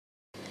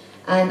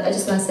And I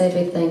just want to say a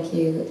big thank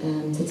you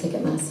to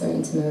Ticketmaster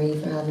and to Marie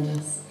for having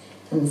us.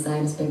 And the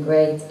sound has been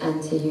great,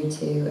 and to you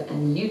two,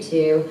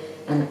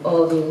 and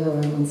all of you who are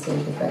on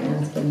stage with right now.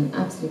 It's been an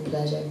absolute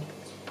pleasure.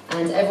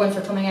 And everyone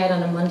for coming out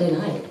on a Monday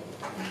night.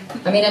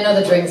 I mean, I know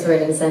the drinks were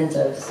an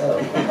incentive,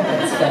 so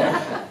that's fair.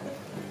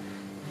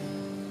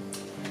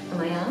 Am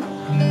I on?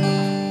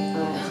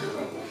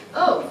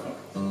 Oh,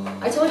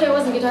 I told you I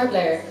wasn't a guitar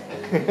player.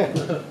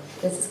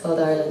 This is called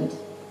Ireland.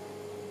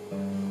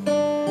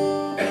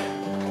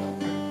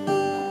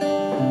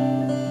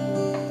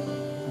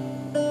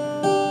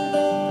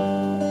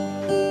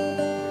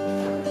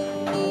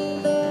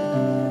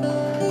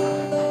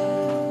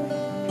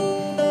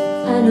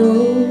 I know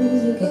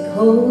you get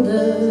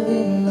colder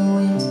in the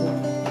winter.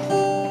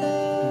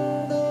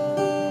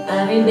 I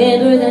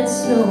remember that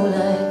snow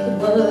like it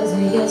was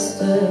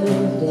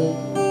yesterday.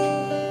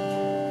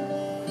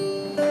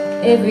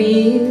 Every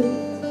year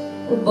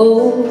we're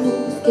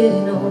both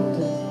getting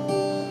older.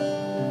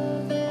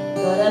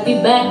 Thought I'd be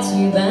back to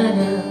you by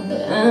now,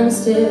 but I'm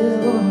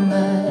still on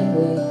my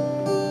way.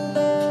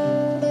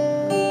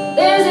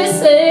 There's this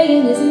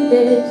saying, isn't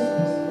there?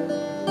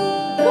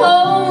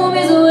 Home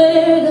is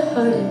where the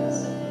heart is.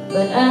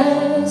 But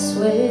I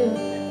swear,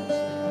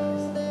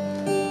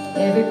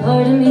 every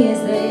part of me is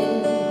there.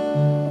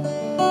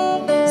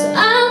 So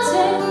I'll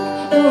take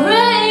the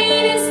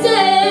rain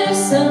instead of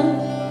sun,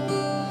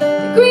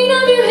 the green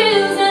of your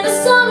hills and the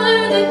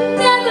summer that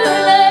never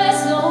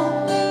lasts long.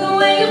 The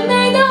way you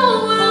made the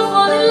whole world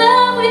fall in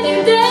love with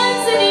your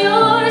dance and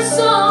your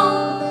song.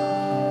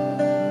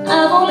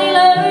 I've only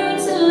learned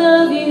to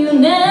love you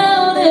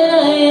now that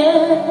I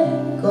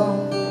am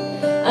gone.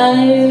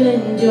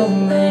 Ireland, you're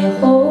my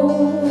home.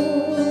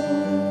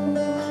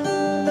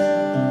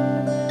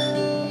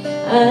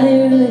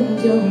 Ireland,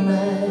 you're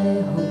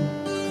my home.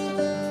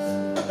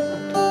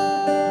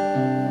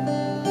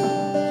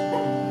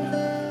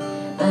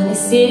 I'm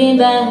sitting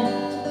by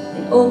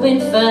an open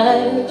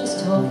fire,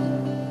 just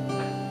talking,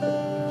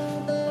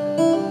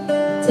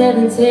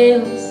 telling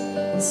tales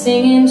and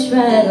singing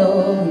Tried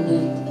all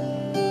night,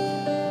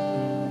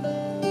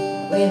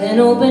 with an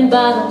open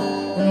bottle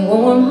and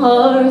warm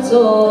hearts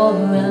all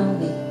around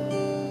me,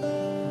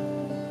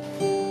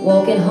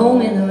 walking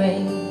home in the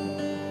rain,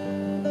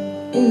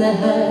 in the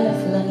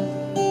half-light.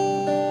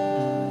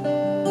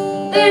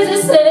 There's a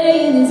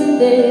saying, isn't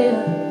there?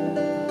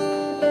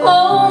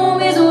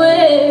 Home is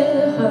where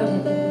the heart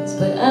is.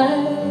 But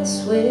I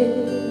swear,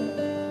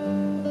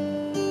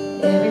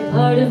 every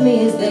part of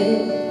me is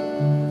there.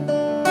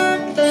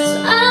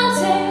 So I'll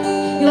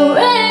take your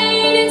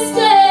rain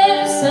instead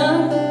of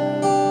sun,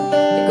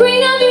 the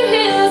green of your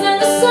hills and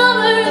the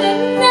summer that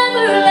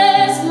never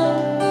lasts long.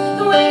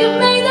 The way you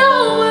made the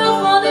whole world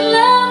fall in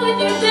love with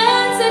your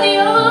dance and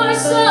your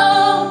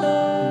song.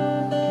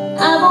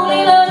 I've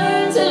only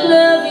learned to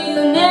love you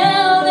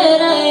now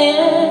that I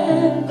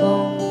am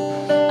gone.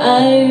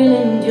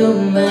 Ireland, you're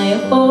my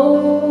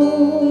home.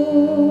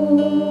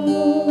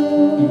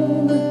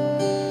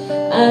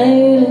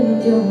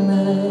 Ireland, you're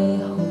my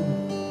home.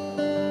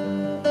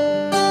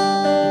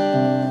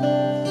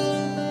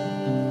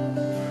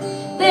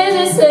 There's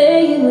a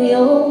saying we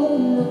all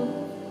know,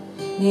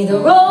 may the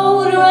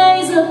road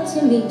rise up to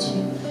meet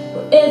you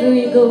wherever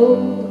you go.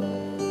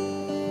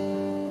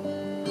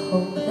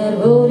 Hope that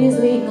road is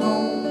leading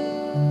home,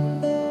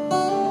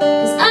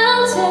 'cause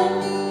I'll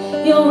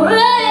take your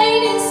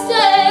rain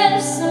instead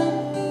of sun,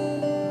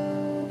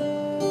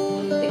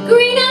 the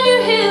green of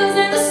your hills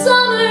and the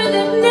summer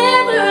that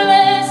never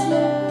lasts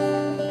long.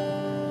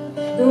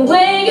 The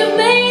way you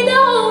made the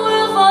whole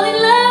world fall in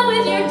love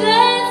with your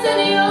dance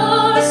and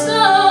your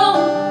song.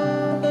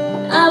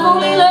 I've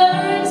only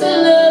learned to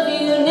love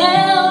you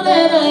now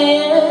that I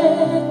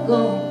am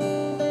gone.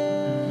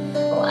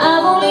 Oh,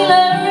 I've only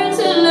learned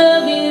to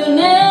love you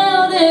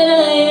now that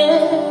I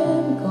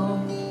am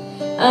gone.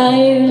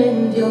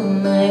 Ireland, you're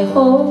my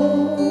home.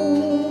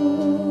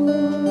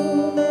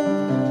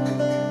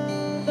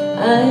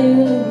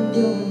 Ireland,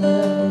 you're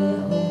my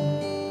home.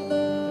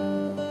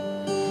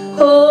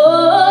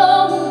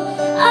 Oh,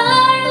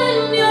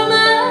 Ireland, you're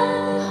my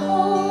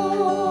home.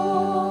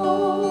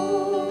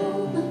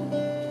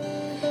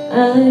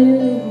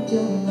 Ireland.